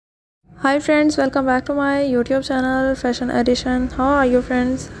Hi friends, welcome back to my YouTube channel Fashion Edition. How are you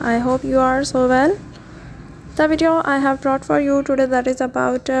friends? I hope you are so well. The video I have brought for you today that is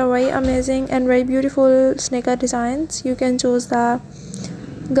about very amazing and very beautiful sneaker designs. You can choose the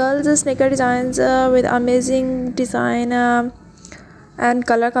girls sneaker designs with amazing design and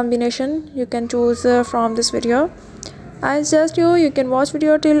color combination. You can choose from this video. I suggest you can watch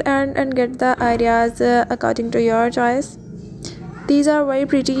video till end and get the ideas according to your choice. These are very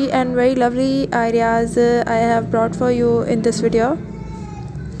pretty and very lovely ideas I have brought for you in this video.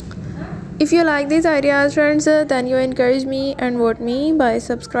 If you like these ideas friends, then you encourage me and vote me by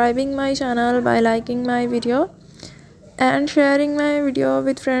subscribing my channel, by liking my video and sharing my video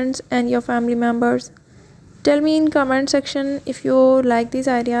with friends and your family members. Tell me in comment section if you like these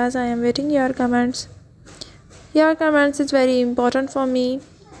ideas. I am waiting your comments. Your comments is very important for me.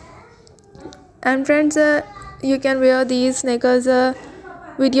 And friends, you can wear these sneakers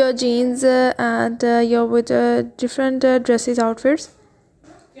with your jeans and your with different dresses outfits.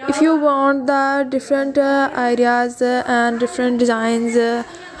 If you want the different ideas and different designs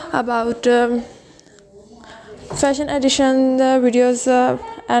about fashion edition videos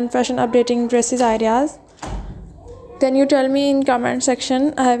and fashion updating dresses ideas, then you tell me in comment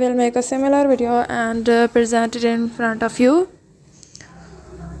section. I will make a similar video and present it in front of you.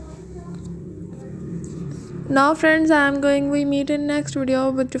 Now friends, we meet in next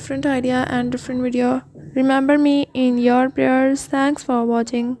video with different idea and different video. Remember me in your prayers. Thanks for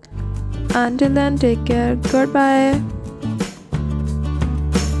watching. Until then, take care. Goodbye.